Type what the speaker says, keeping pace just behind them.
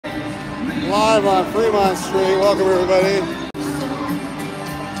Live on Fremont Street. Welcome everybody.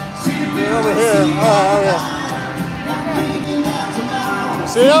 They're over here. Oh, yeah.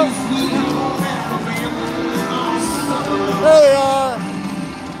 See them? There they are.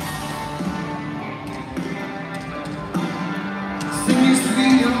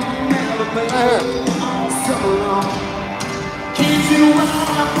 Right here.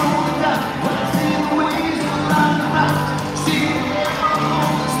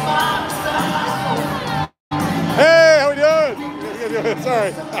 Hey, how we doing?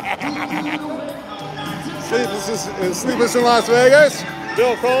 Sorry. Sleepless in Las Vegas.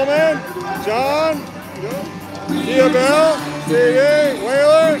 Bill Coleman, John, Tia Bell, CD,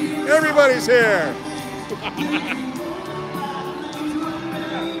 Whaler, everybody's here.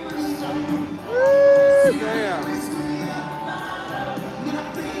 Woo, damn.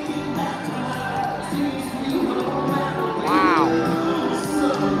 Wow.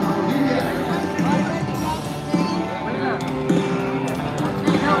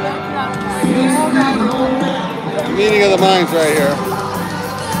 Meeting of the minds right here.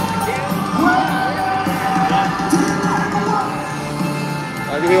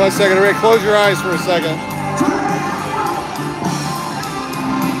 Give me 1 second, Rick. Close your eyes for a second.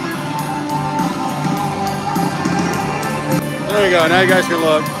 There you go. Now you guys can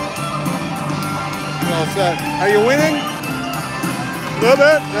look. You're all set. Are you winning? A little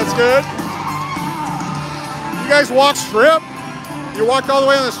bit. That's good. You guys walk strip? You walked all the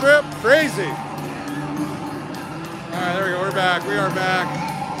way on the strip? Crazy. All right, there we go. We're back. We are back.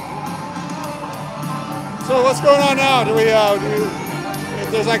 So what's going on now? Do we if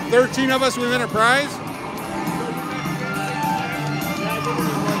there's like 13 of us, we win a prize?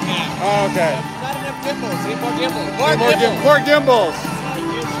 Oh, okay. Not enough gimbals. Need more gimbals. More gimbals. If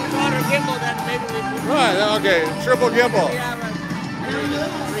you want a gimbal, then maybe we Right, okay. Triple gimbal.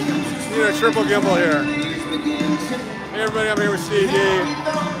 Need a triple gimbal here. Hey everybody, I'm here with CD.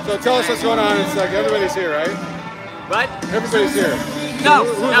 So tell us what's going on in a second. Everybody's here, right? What? Everybody's here. No.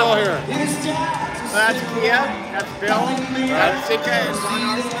 Who's all here? That's Kia, that's Bill, that's Sika and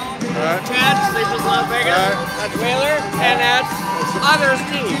Chad, Sleepless Las Vegas, that's Whaler, and that's other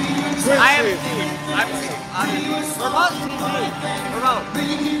Steve. I am Steve. I'm Steve. We're both Steve. We're both.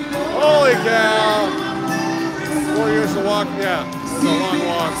 Holy cow. 4 years to walk, yeah. It's a long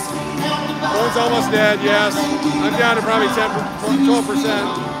walk. One's almost dead, yes. I'm down to probably 12%.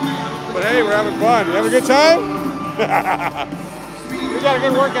 But hey, we're having fun. You have a good time? We got a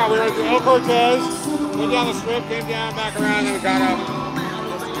good workout. We were at the El Cortez, went down the strip, came down, back around, and then got up.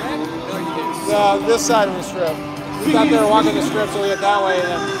 This side of the strip. We got there walking the strip, so we went that way, and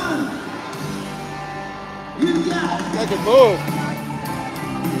then I could move.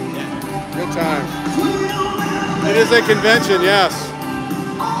 Good time. It is a convention, yes.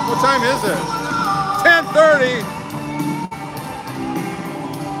 What time is it? 10:30.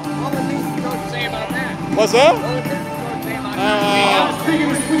 What would these folks say about that? What's that? What would these folks say about that?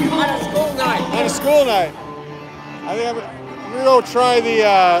 On a school night. On a school night. I think I'm gonna go try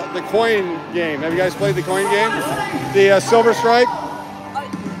the coin game. Have you guys played the coin game? The Silver Strike?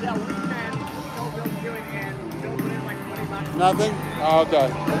 Yeah, we can. Don't do it and don't put in like $20. Nothing? Oh, okay.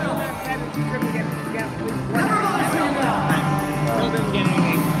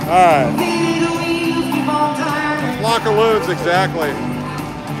 Alright. Flock of loons, exactly.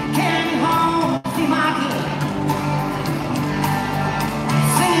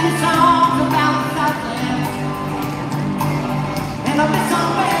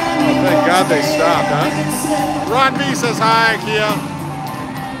 Thank God they stopped, huh? Ron B says hi, Kia.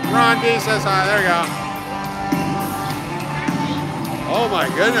 Ron D says hi. There you go. Oh my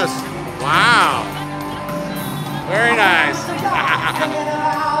goodness. Wow. Very nice.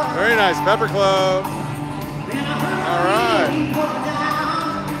 Very nice. Pepper Club. All right.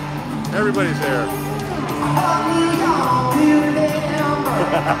 Everybody's here.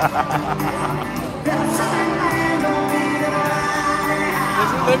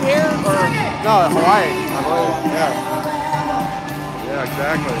 Does he live here? Or? No, Hawaii. Yeah. Yeah,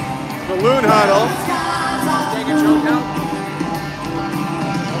 exactly. The Loon Huddle. Take a choke out?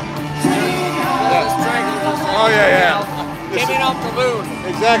 Oh, yeah. Getting off the loon.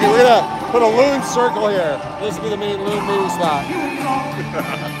 Exactly. We're going to put a loon circle here. This will be the main loon movie spot.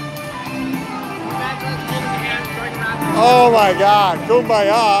 Oh, my God.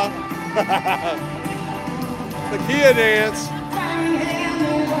 Kumbaya. The Kia dance.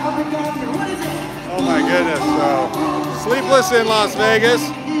 Oh, my goodness. So, Sleepless in Las Vegas.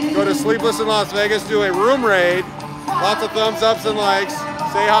 Go to Sleepless in Las Vegas. Do a room raid. Lots of thumbs ups and likes.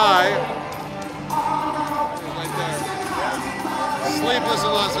 Say hi. Sleepless in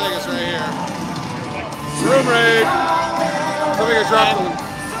Las Vegas right here. Room raid. So we can drop them.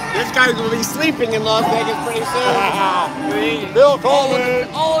 This guy's gonna be sleeping in Las Vegas pretty soon. Bill Coleman.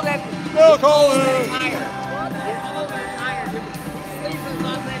 All that. Bill Coleman. Tired. All that tired. He'll be sleeping in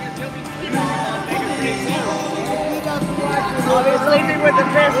Las Vegas. He'll be sleeping in Las Vegas pretty soon. I'll be sleeping with the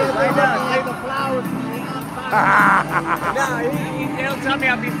fishes. Like the flowers. No, he'll tell me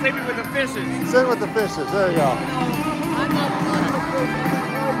I'll be sleeping with the fishes. Sit with the fishes. There you go.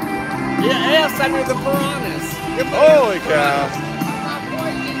 Yeah, send me the piranhas. Holy cow.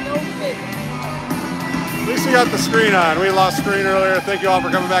 At least we got the screen on. We lost screen earlier. Thank you all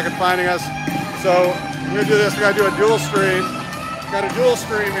for coming back and finding us. So we're gonna do this. We gotta do a dual stream. Got a dual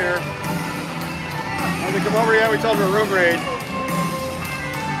stream here. When they come over yet, we told them a room raid.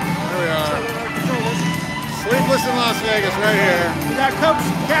 There we are. Sleepless in Las Vegas, right here. We got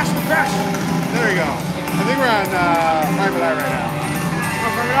Cashapp. There you go. I think we're on private eye right now.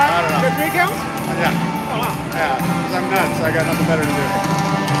 I don't know. Good recount? Yeah. Oh, wow. Yeah. 'Cause I'm nuts. I got nothing better to do.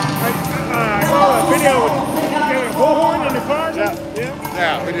 I saw a video with getting a bullhorn in the car. Yeah.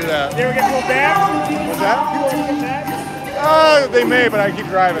 Yeah, we do that. You ever get a little dab? What's that? People ever get that? They may, but I keep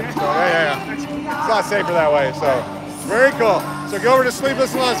driving. So yeah. It's not safer that way. So very cool. So go over to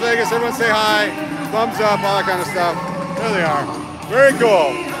Sleepless in Las Vegas. Everyone say hi. Thumbs up, all that kind of stuff. There they are. Very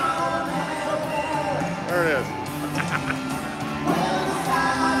cool. There it is.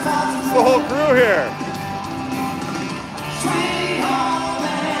 It's the whole crew here.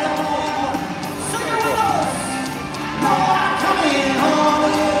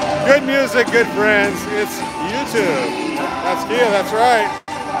 Good music, good friends. It's YouTube. That's Kia, that's right.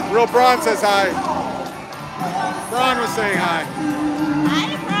 Real Braun says hi. Braun was saying hi.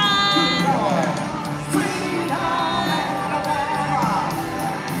 Hi, Braun.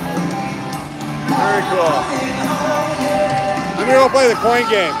 Very cool. I'm gonna go play the coin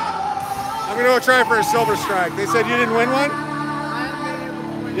game. I'm gonna go try for a silver strike. They said you didn't win one?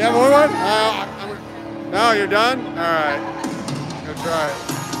 You haven't won one? No, you're done? All right. Go try it.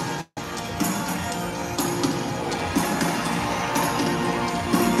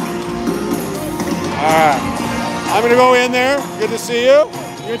 All right. I'm gonna go in there. Good to see you.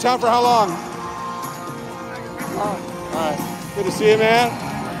 You're in town for how long? All right. Good to see you, man.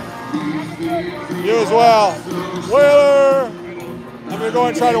 You as well. Whaler! I'm gonna go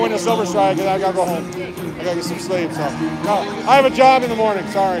and try to win a silver strike, and I gotta go home. I gotta get some sleep. So, no, I have a job in the morning.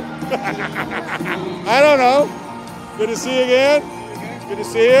 Sorry. I don't know. Good to see you again. Good to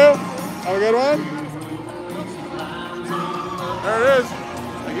see you. Have a good one. There it is.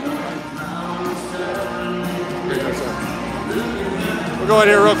 We'll go in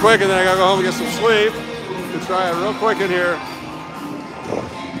here real quick, and then I gotta go home and get some sleep. We'll try it real quick in here.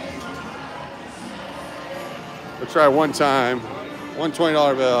 We'll try one time. One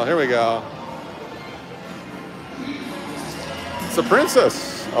 $20 bill. Here we go. It's a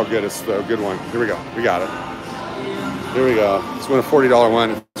princess. Oh, good. It's the good one. Here we go. We got it. Here we go. Let's win a $40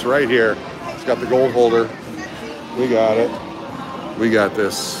 one. It's right here. It's got the gold holder. We got it. We got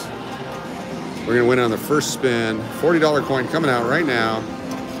this. We're going to win on the first spin. $40 coin coming out right now.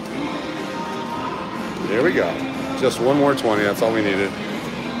 There we go. Just one more 20. That's all we needed.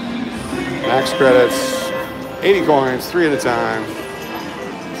 Max credits. 80 coins, 3 at a time.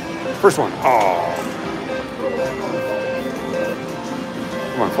 First one. Oh.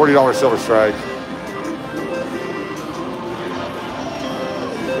 Come on, $40 silver strike.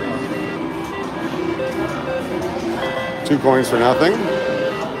 Two coins for nothing.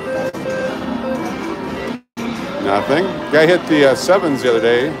 Nothing. Guy hit the sevens the other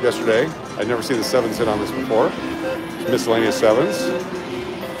day, yesterday. I'd never seen the sevens hit on this before. Miscellaneous sevens.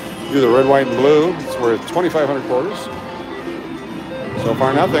 Do the red, white, and blue. It's worth 2,500 quarters. So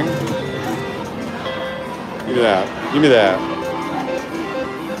far, nothing. Give me that. Give me that.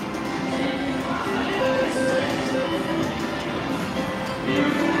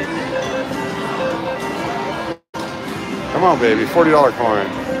 Come on, baby. $40 coin.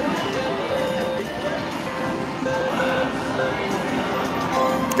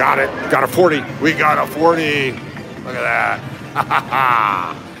 Got it. Got a 40. We got a 40. Look at that. Ha ha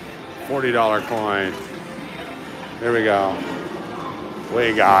ha. $40 coin. There we go.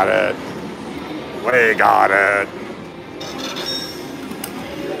 We got it. We got it.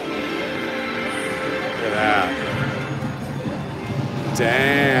 Look at that.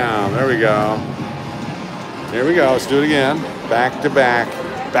 Damn. There we go. Here we go. Let's do it again. Back to back.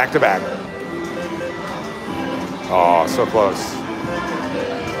 Back to back. Oh, so close.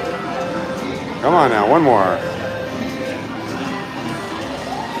 Come on now. One more.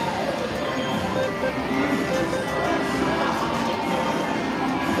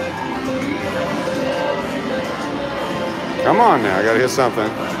 Come on now, I gotta hit something.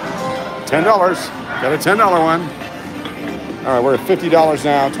 $10. Got a $10 one. All right, we're at $50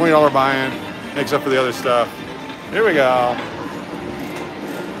 now. $20 buy-in. Makes up for the other stuff. Here we go.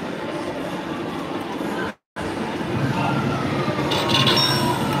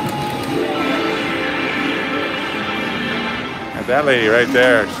 And that lady right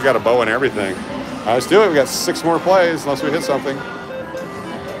there, she's got a bow and everything. All right, let's do it. We got 6 more plays unless we hit something.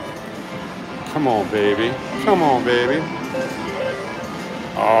 Come on, baby. Come on, baby.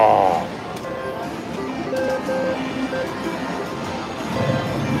 Oh.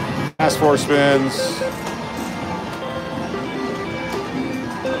 Last 4 spins.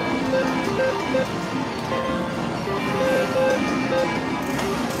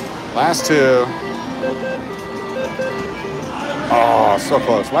 Last 2. Oh, so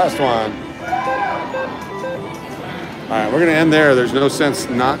close. Last one. All right, we're going to end there. There's no sense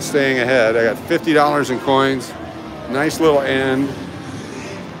not staying ahead. I got $50 in coins. Nice little end.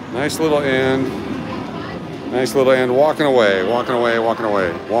 Nice little end. Nice little end. Walking away, walking away, walking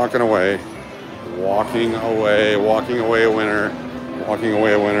away, walking away, walking away, walking away a winner, walking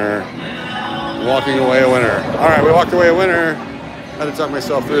away a winner, walking away a winner. All right, we walked away a winner. Had to talk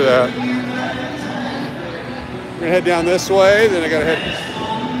myself through that. I'm gonna head down this way, then I gotta head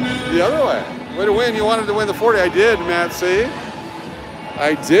the other way. Way to win. You wanted to win the 40. I did, Matt, see?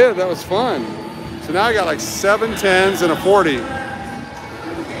 I did. That was fun. So now I got like 7 10s and a 40.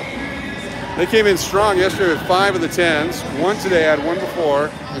 They came in strong yesterday with 5 of the 10s. 1 today, I had 1 before,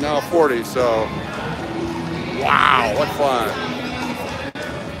 and now a 40. So, wow, what fun.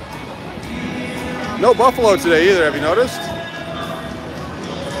 No buffalo today either, have you noticed?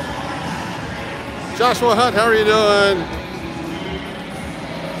 Joshua Hunt, how are you doing?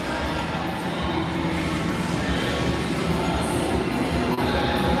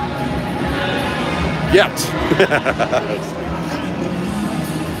 Yet.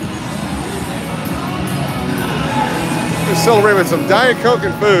 Celebrate with some Diet Coke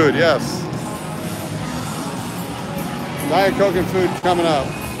and food, yes. Diet Coke and food coming up.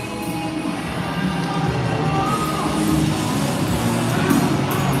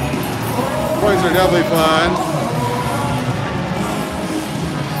 Coins are definitely fun.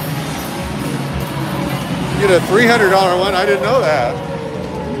 You get a $300 one, I didn't know that.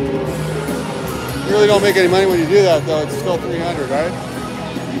 You really don't make any money when you do that though, it's still $300, right?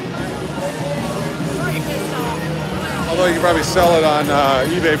 Although you can probably sell it on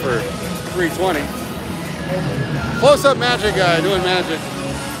eBay for $320. Close-up magic guy doing magic.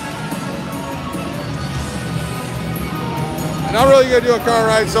 I'm not really gonna do a car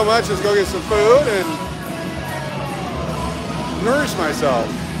ride so much as go get some food and nourish myself.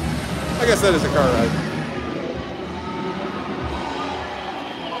 I guess that is a car ride.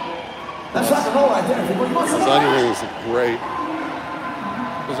 That's rock and roll right there. Those onion rings are great.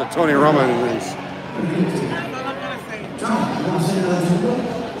 Those are Tony Roma onion rings. You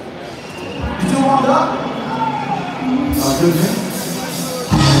two warmed up? Good.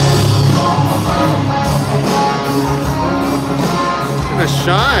 The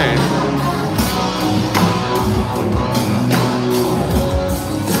shine.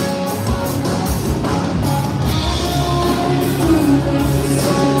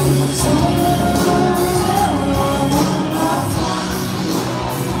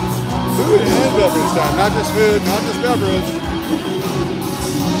 Food and beverage time, not just food, not just beverage.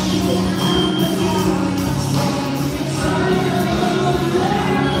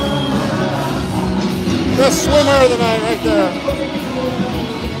 Best swimmer of the night right there.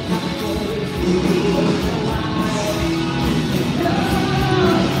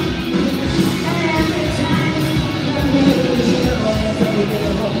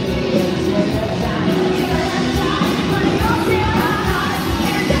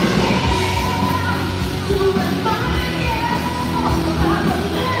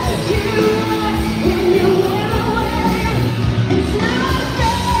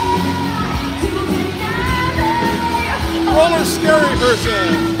 Roller scary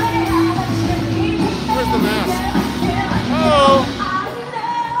person. Where's the mask? Oh.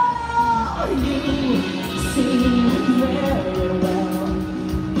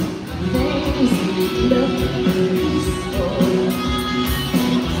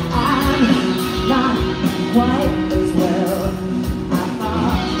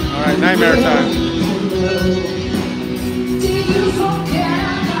 All right, nightmare time.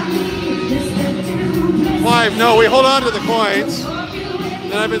 Clive, no, we hold on to the coins,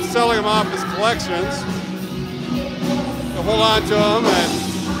 and I've been selling them off as collections. So hold on to them, and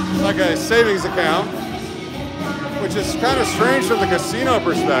it's like a savings account, which is kind of strange from the casino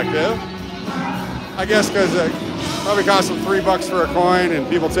perspective. I guess because Probably cost them $3 for a coin, and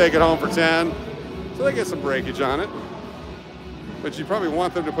people take it home for 10. So they get some breakage on it. But you probably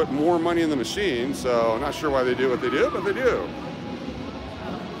want them to put more money in the machine, so I'm not sure why they do what they do, but they do.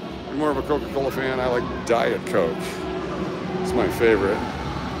 I'm more of a Coca-Cola fan. I like Diet Coke. It's my favorite.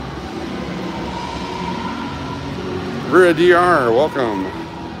 Vera DR, welcome.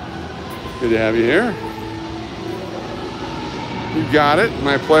 Good to have you here. You got it,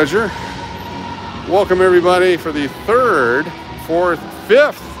 my pleasure. Welcome everybody for the 3rd, 4th,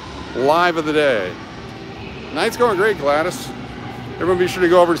 5th live of the day. Night's going great, Gladys. Everyone be sure to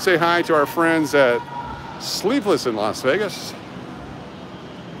go over and say hi to our friends at Sleepless in Las Vegas.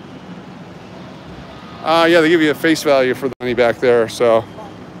 Yeah, they give you a face value for the money back there. So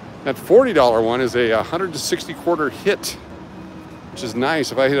that $40 one is a 160 quarter hit, which is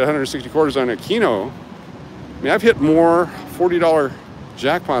nice. If I hit 160 quarters on a Keno, I mean, I've hit more $40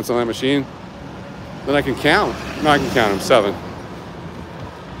 jackpots on that machine than I can count. No, I can count them, 7.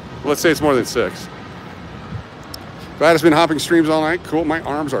 Let's say it's more than 6. Glad it's been hopping streams all night. Cool, my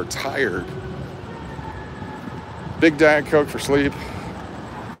arms are tired. Big Diet Coke for sleep.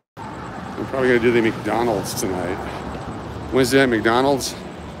 I'm probably gonna do the McDonald's tonight. Wednesday night McDonald's.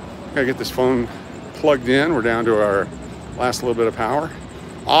 Gotta get this phone plugged in. We're down to our last little bit of power.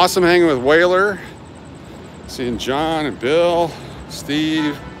 Awesome hanging with Whaler. Seeing John and Bill,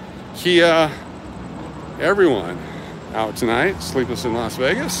 Steve, Kia, everyone out tonight. Sleepless in Las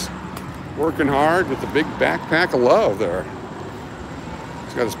Vegas. Working hard with the big backpack of love there.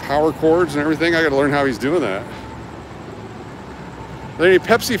 He's got his power cords and everything. I gotta learn how he's doing that. Are there any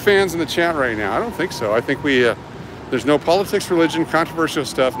Pepsi fans in the chat right now? I don't think so. I think there's no politics, religion, controversial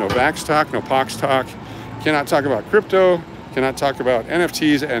stuff, no Vax talk, no Pox talk. Cannot talk about crypto, cannot talk about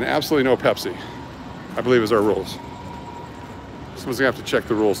NFTs, and absolutely no Pepsi, I believe is our rules. Someone's gonna have to check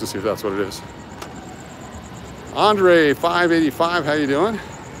the rules to see if that's what it is. Andre 585, how you doing?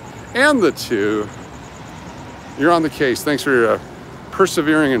 And the 2. You're on the case. Thanks for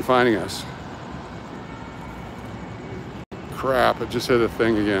persevering and finding us. Crap, I just hit a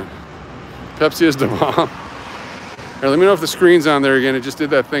thing again. Pepsi is the bomb. Here, let me know if the screen's on there again. It just did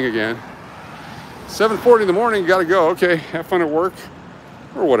that thing again. 7:40 in the morning, gotta go. Okay, have fun at work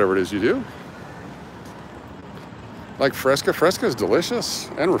or whatever it is you do. Like Fresca. Fresca is delicious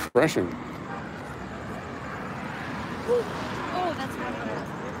and refreshing. Oh, that's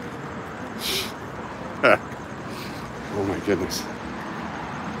Oh my goodness.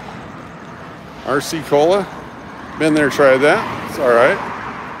 RC Cola. Been there, tried that. It's all right.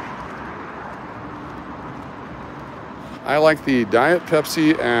 I like the Diet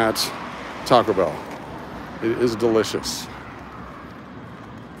Pepsi at Taco Bell. It is delicious.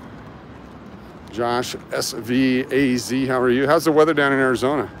 Josh SVAZ, how are you? How's the weather down in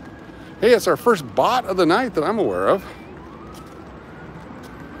Arizona? Hey, it's our first bot of the night that I'm aware of.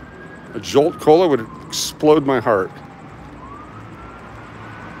 A Jolt Cola would explode my heart.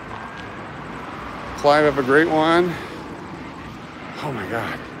 Clive, have a great one. Oh my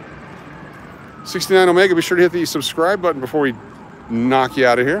God. 69 Omega, be sure to hit the subscribe button before we knock you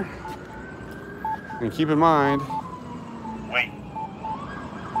out of here. And keep in mind. Wait.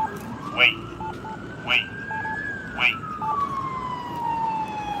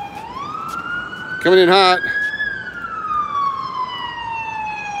 Coming in hot.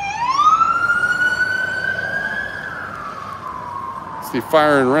 It's the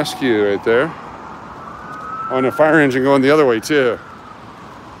fire and rescue right there. Oh, and a fire engine going the other way too.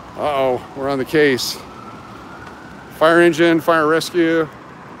 Uh-oh, we're on the case. Fire engine, fire rescue.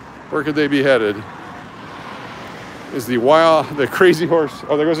 Where could they be headed? Is the crazy horse.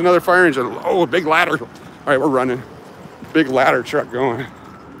 Oh, there goes another fire engine. Oh, a big ladder. All right, we're running. Big ladder truck going.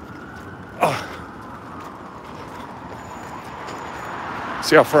 Oh.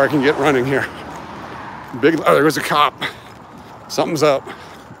 See how far I can get running here. Oh, there was a cop. Something's up.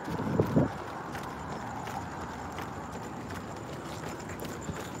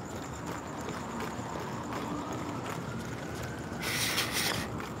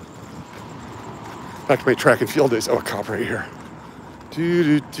 Back to my track and field days. Oh, a cop right here.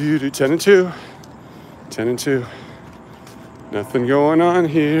 10 and 2. 10 and 2. Nothing going on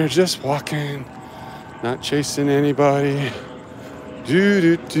here. Just walking. Not chasing anybody.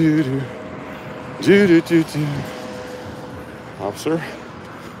 Officer,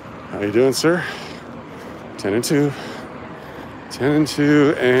 how you doing, sir? 10 and 2. 10 and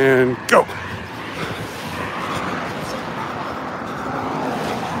 2 and go.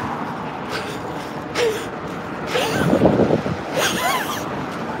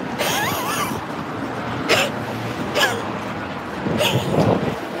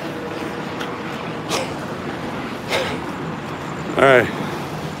 All right,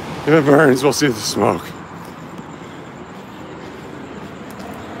 if it burns, we'll see the smoke.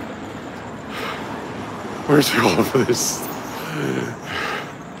 Where's the goal for this?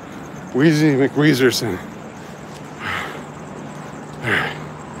 Wheezy McWeezerson.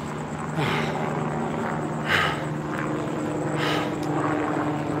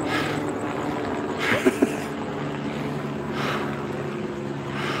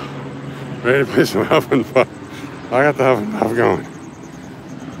 Ready to play some huff and puff. I got the huff and puff going.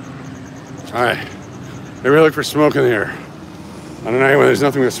 All right, maybe look for smoke in the air. On a night when there's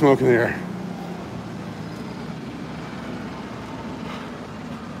nothing but smoke in the air.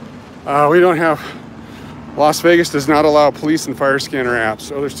 We don't have, Las Vegas does not allow police and fire scanner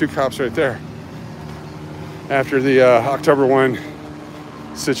apps. Oh, there's 2 cops right there. After the October 1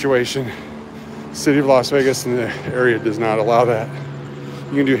 situation, City of Las Vegas and the area does not allow that.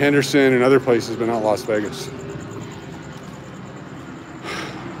 You can do Henderson and other places, but not Las Vegas.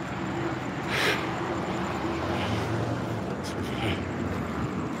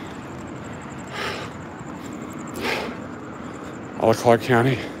 All of Clark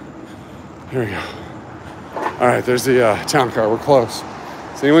County. Here we go. All right, there's the town car. We're close.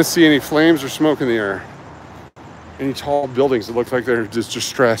 Does anyone see any flames or smoke in the air? Any tall buildings that look like they're just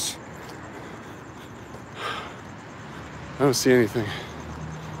distress? I don't see anything.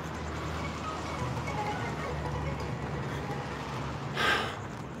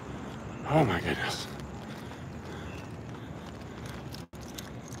 Oh my goodness.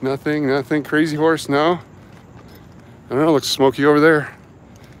 Nothing. Crazy Horse, no. I don't know, it looks smoky over there.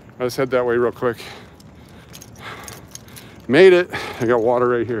 I'll just head that way real quick. Made it. I got water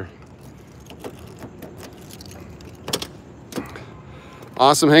right here.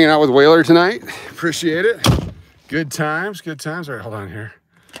 Awesome hanging out with Whaler tonight. Appreciate it. Good times. All right, hold on here.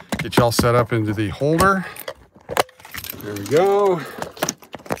 Get y'all set up into the holder. There we go.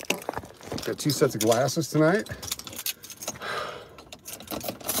 Got 2 sets of glasses tonight.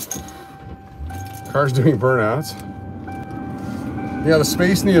 Car's doing burnouts. Yeah, the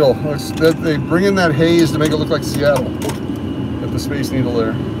Space Needle. They bring in that haze to make it look like Seattle. At the Space Needle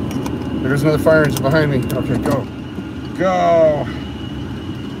there. There's another fire engine behind me. Okay, go. Go.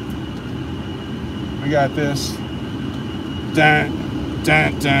 We got this. Dun,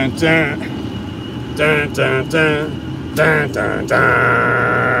 dun, dun, dun. Dun, dun, dun. Dun, dun,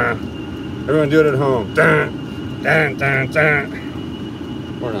 dun. Everyone do it at home. Dun, dun, dun, dun.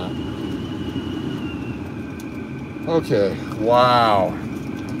 Or not. Okay, wow.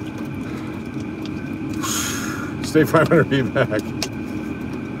 Stay 500 feet back.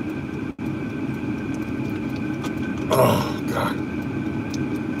 Oh, God.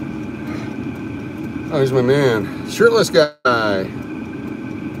 Oh, here's my man. Shirtless guy.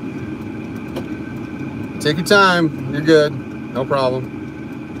 Take your time. You're good. No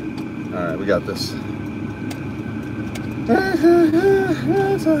problem. All right, we got this.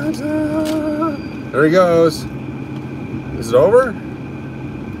 There he goes. Is it over?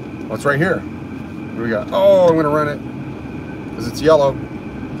 Oh, it's right here. What do we got? Oh, I'm gonna run it because it's yellow.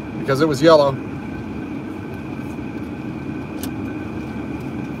 Because it was yellow.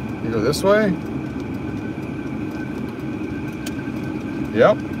 You go this way.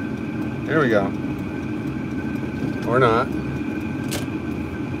 Yep. Here we go. Or not.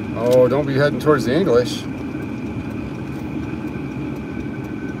 Oh, don't be heading towards the English.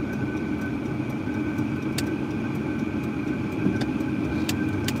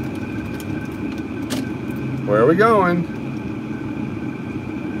 Where are we going?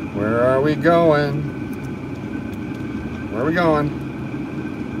 Where are we going? Where are we going?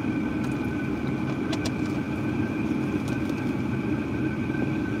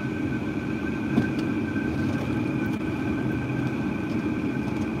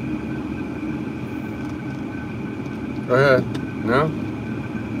 Go ahead. No?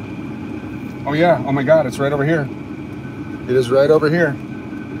 Oh yeah. Oh my God, it's right over here. It is right over here.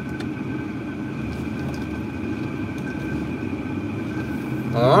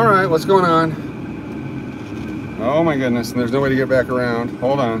 All right, what's going on? Oh my goodness, and there's no way to get back around.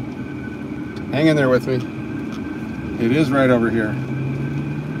 Hold on. Hang in there with me. It is right over here.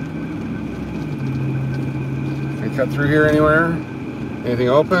 Can I cut through here anywhere? Anything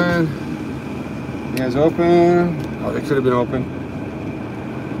open? You guys open? Oh, they could have been open.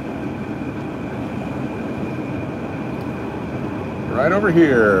 Right over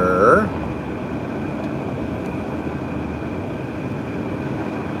here.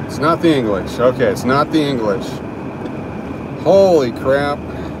 It's not the English. Okay, it's not the English. Holy crap.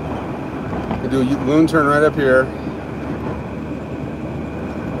 I do a loon turn right up here.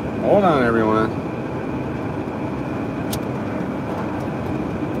 Hold on, everyone.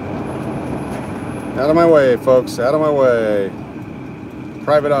 Out of my way, folks. Out of my way.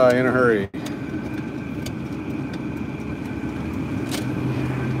 Private eye in a hurry.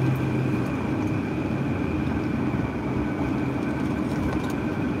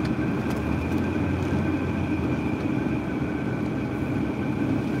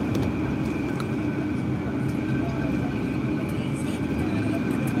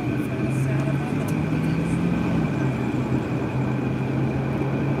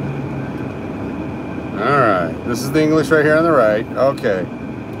 This is the English right here on the right. Okay.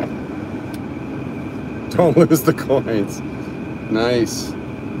 Don't lose the coins. Nice. All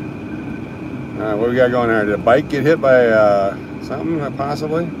right, what we got going here? Did a bike get hit by something,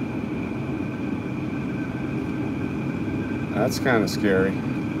 possibly? That's kind of scary.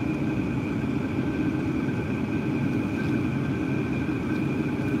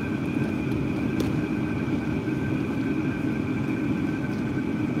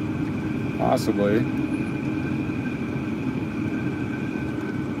 Possibly.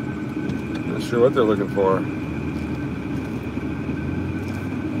 Sure what they're looking for.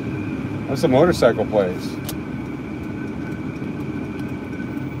 That's a motorcycle place.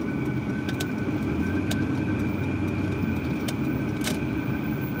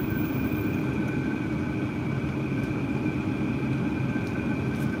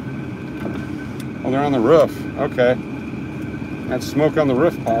 Oh, they're on the roof. Okay. That's smoke on the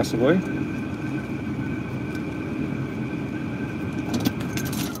roof, possibly.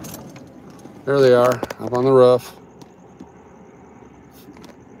 There they are, up on the roof.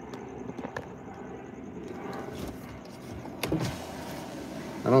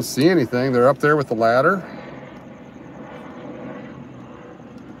 I don't see anything. They're up there with the ladder.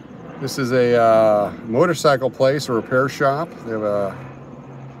 This is a motorcycle place, a repair shop. They have a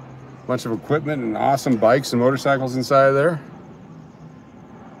bunch of equipment and awesome bikes and motorcycles inside of there.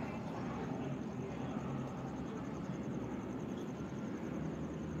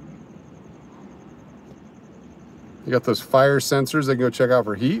 You got those fire sensors they can go check out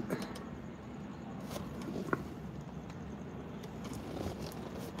for heat.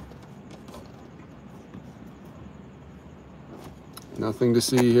 Nothing to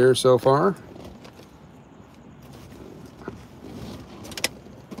see here so far.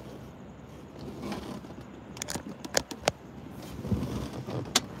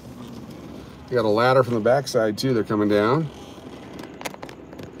 You got a ladder from the backside too, they're coming down.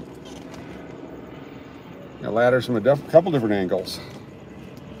 Got ladders from a couple different angles.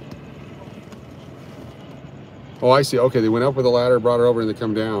 Oh, I see. Okay, they went up with a ladder, brought it over, and they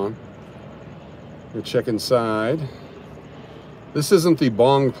come down. We'll check inside. This isn't the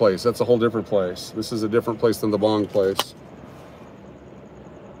bong place. That's a whole different place. This is a different place than the bong place.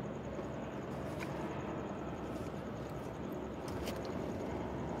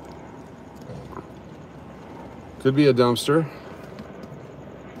 Could be a dumpster.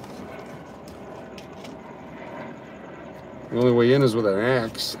 The only way in is with an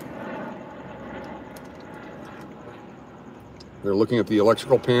axe. They're looking at the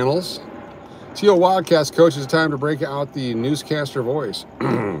electrical panels. TO Wildcast coach, it's time to break out the newscaster voice.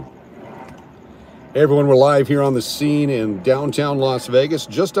 Hey everyone, we're live here on the scene in downtown Las Vegas,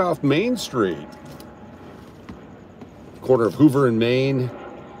 just off Main Street. Corner of Hoover and Main.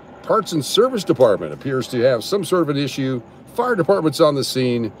 Parts and Service Department appears to have some sort of an issue. Fire department's on the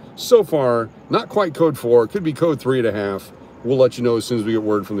scene. So far, not quite code 4, could be code 3.5. We'll let you know as soon as we get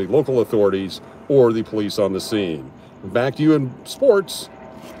word from the local authorities or the police on the scene. Back to you in sports.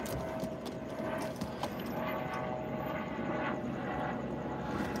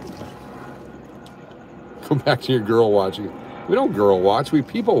 Go back to your girl watching. We don't girl watch, we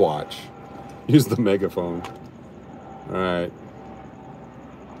people watch. Use the megaphone. All right.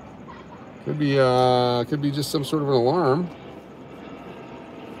 Could be just some sort of an alarm.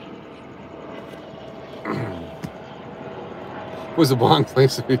 Was the bong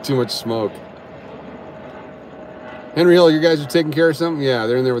place too much smoke? Henry Hill, you guys are taking care of something? Yeah,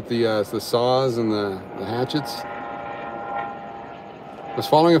 they're in there with the saws and the hatchets. Was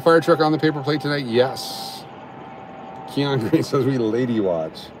following a fire truck on the paper plate tonight? Yes. Keon Green says we lady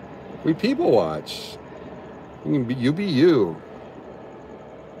watch. We people watch. You be you.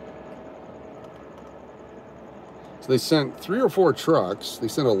 So they sent 3 or 4 trucks. They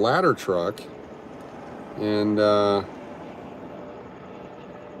sent a ladder truck. And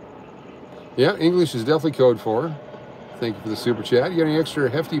yeah, English is definitely code 4. Thank you for the super chat. You got any extra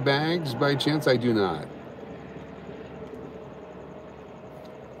hefty bags by chance? I do not.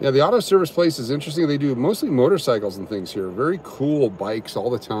 Yeah, the auto service place is interesting. They do mostly motorcycles and things here. Very cool bikes all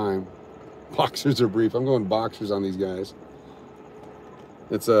the time. Boxers are brief. I'm going boxers on these guys.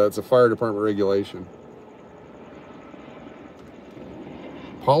 It's a fire department regulation.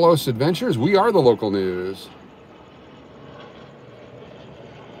 Paulos Adventures, we are the local news.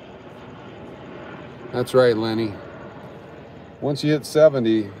 That's right, Lenny. Once you hit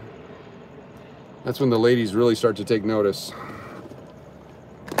 70, that's when the ladies really start to take notice.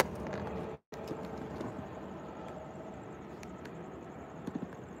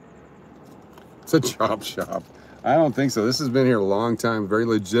 It's a chop shop. I don't think so. This has been here a long time. Very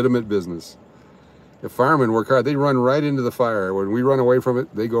legitimate business. If firemen work hard, they run right into the fire. When we run away from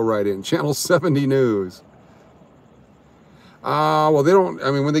it, they go right in. Channel 70 News. Well, they don't, I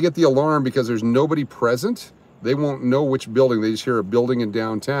mean, when they get the alarm, because there's nobody present, they won't know which building. They just hear a building in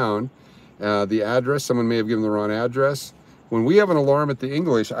downtown. The address, someone may have given the wrong address. When we have an alarm at the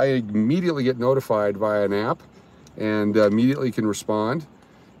English, I immediately get notified via an app and immediately can respond.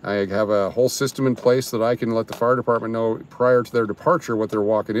 I have a whole system in place that I can let the fire department know prior to their departure what they're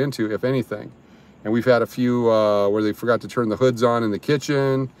walking into, if anything. And we've had a few where they forgot to turn the hoods on in the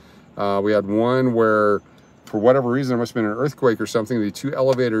kitchen. We had one where, for whatever reason, there must have been an earthquake or something. The two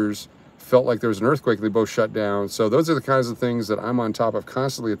elevators felt like there was an earthquake. They both shut down. So those are the kinds of things that I'm on top of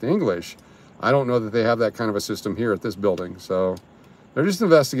constantly at the English. I don't know that they have that kind of a system here at this building. So they're just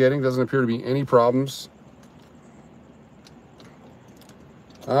investigating. Doesn't appear to be any problems.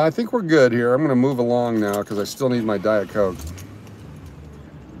 I think we're good here. I'm going to move along now because I still need my Diet Coke.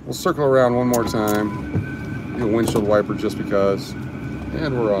 We'll circle around one more time. Do a windshield wiper just because.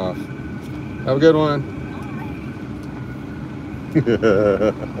 And we're off. Have a good one.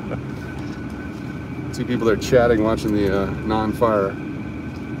 Two people there chatting, watching the non-fire.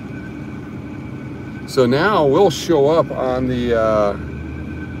 So now we'll show up on the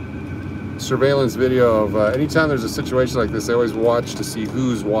surveillance video of anytime there's a situation like this, they always watch to see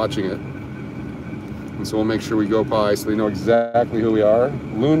who's watching it. And so we'll make sure we go by so they know exactly who we are.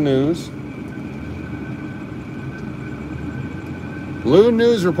 Loon News. Loon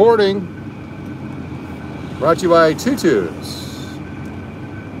News reporting. Brought to you by Tutus.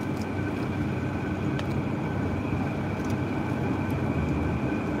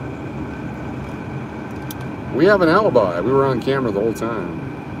 We have an alibi. We were on camera the whole time.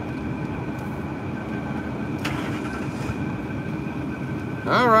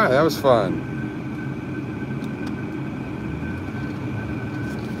 All right, that was fun.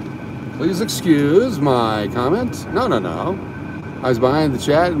 Please excuse my comment. No. I was behind the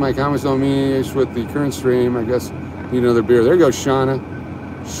chat and my comments don't mean it's with the current stream. I guess need another beer. There goes Shauna.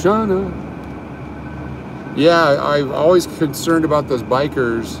 Yeah, I'm always concerned about those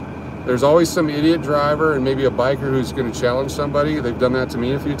bikers. There's always some idiot driver and maybe a biker who's going to challenge somebody. They've done that to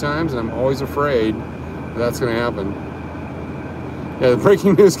me a few times, and I'm always afraid that's going to happen. Yeah, the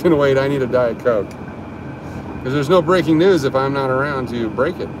breaking news can wait. I need a Diet Coke. Because there's no breaking news if I'm not around to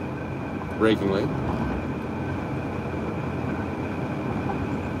break it. Breakingly.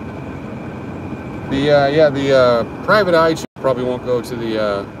 The private eye probably won't go to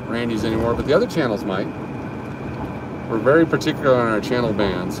the Randy's anymore, but the other channels might. We're very particular on our channel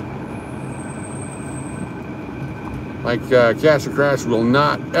bans. Like Cash or Crash will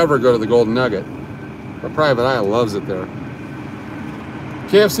not ever go to the Golden Nugget, but Private Eye loves it there.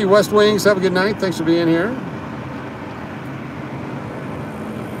 KFC West Wings, have a good night. Thanks for being here.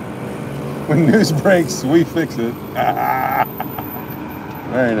 When news breaks, we fix it.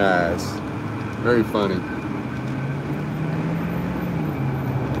 Very nice. Very funny.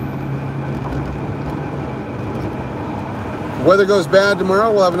 If weather goes bad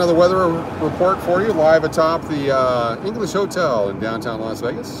tomorrow, we'll have another weather report for you live atop the English Hotel in downtown Las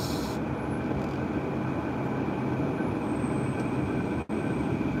Vegas.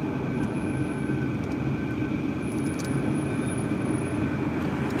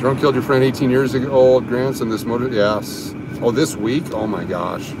 Drunk killed your friend 18 years old grandson this motor. Yes. Oh, this week? Oh my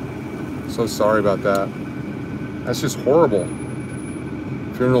gosh. So sorry about that. That's just horrible.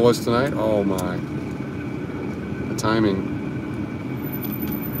 Funeral was tonight? Oh my. The timing.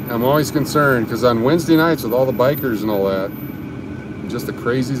 I'm always concerned because on Wednesday nights with all the bikers and all that, just the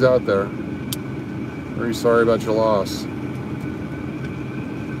crazies out there. Very sorry about your loss.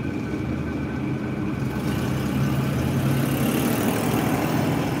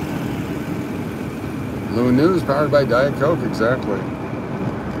 Loon News powered by Diet Coke, exactly.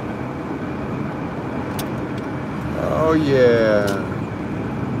 Oh yeah.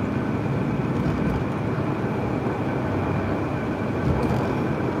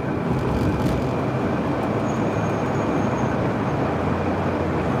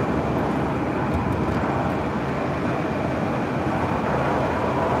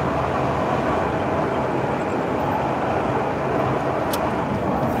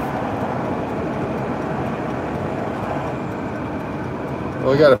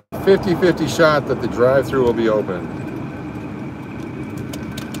 Well, we got a 50-50 shot that the drive-thru will be open.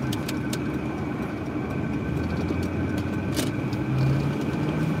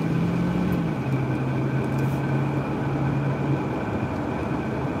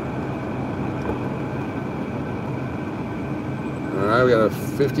 All right, we got a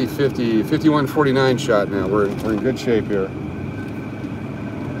 50-50, 51-49 shot now. We're in good shape here.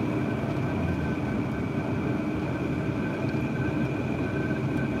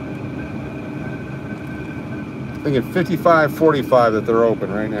 I think at 55-45 that they're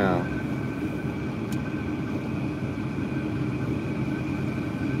open right now.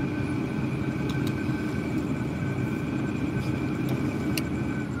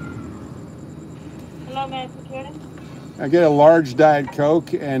 Hello, may I put you in? I get a large Diet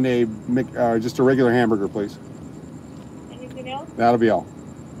Coke and a just a regular hamburger, please. Anything else? That'll be all.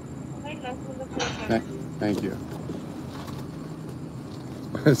 Okay, last one, the first one. Thank you.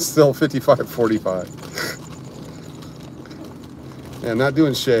 It's still 55-45. Yeah, not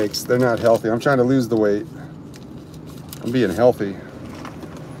doing shakes. They're not healthy. I'm trying to lose the weight. I'm being healthy.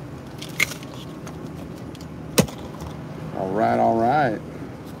 All right, all right.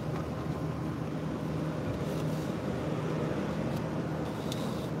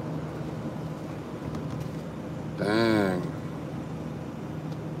 Dang.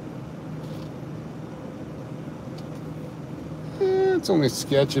 It's only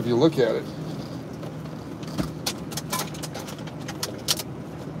sketch if you look at it.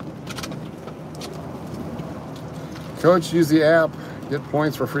 Coach, use the app, get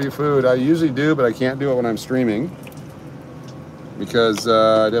points for free food. I usually do, but I can't do it when I'm streaming because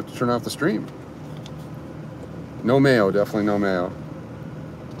I'd have to turn off the stream. No mayo, definitely no mayo.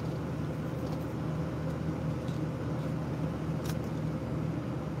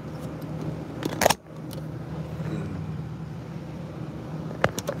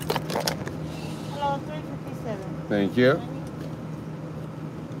 Hello, 357. Thank you.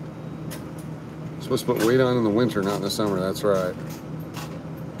 Supposed to put weight on in the winter, not in the summer. That's right.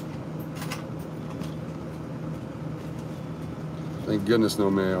 Thank goodness no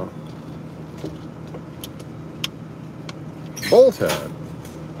mayo. Bolt head.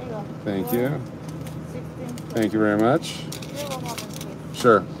 There you go. Thank you. 16. Thank you very much. Here, one moment, please.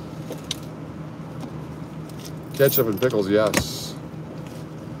 Sure. Ketchup and pickles, yes.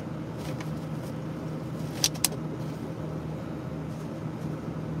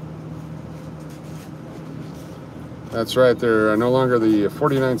 That's right, they're no longer the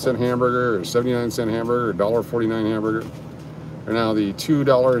 49-cent hamburger or 79-cent hamburger or $1.49 hamburger. They're now the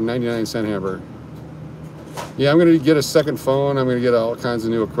 $2.99 hamburger. Yeah, I'm going to get a second phone. I'm going to get all kinds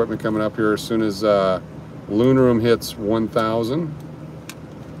of new equipment coming up here as soon as Loon Room hits 1,000,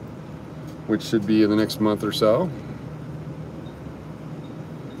 which should be in the next month or so.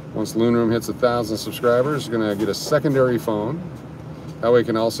 Once Loon Room hits 1,000 subscribers, I'm going to get a secondary phone. That way I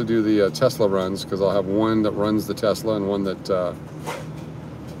can also do the Tesla runs, because I'll have one that runs the Tesla and one that...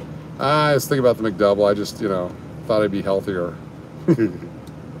 I was thinking about the McDouble. I just, you know, thought I'd be healthier. I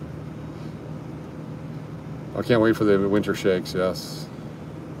can't wait for the winter shakes, yes.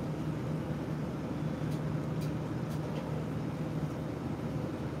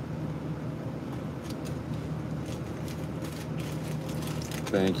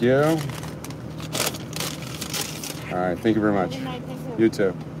 Thank you. All right, thank you very much. You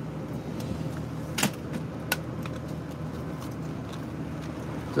too.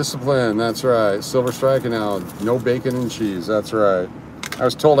 Discipline, that's right. Silver Strike and now no bacon and cheese, that's right. I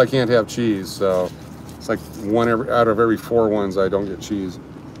was told I can't have cheese, so it's like one out of every 4 ones I don't get cheese.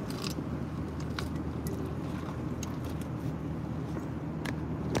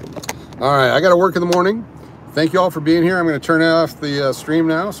 All right, I got to work in the morning. Thank you all for being here. I'm going to turn off the stream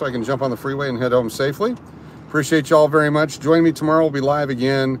now so I can jump on the freeway and head home safely. Appreciate you all very much. Join me tomorrow. We'll be live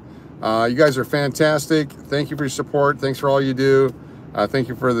again. You guys are fantastic. Thank you for your support. Thanks for all you do. Thank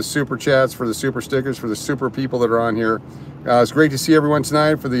you for the super chats, for the super stickers, for the super people that are on here. It's great to see everyone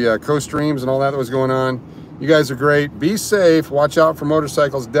tonight for the co-streams and all that was going on. You guys are great. Be safe. Watch out for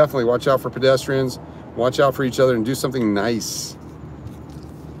motorcycles. Definitely watch out for pedestrians. Watch out for each other and do something nice.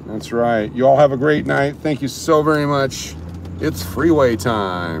 That's right. You all have a great night. Thank you so very much. It's freeway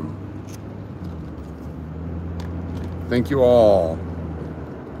time. Thank you all.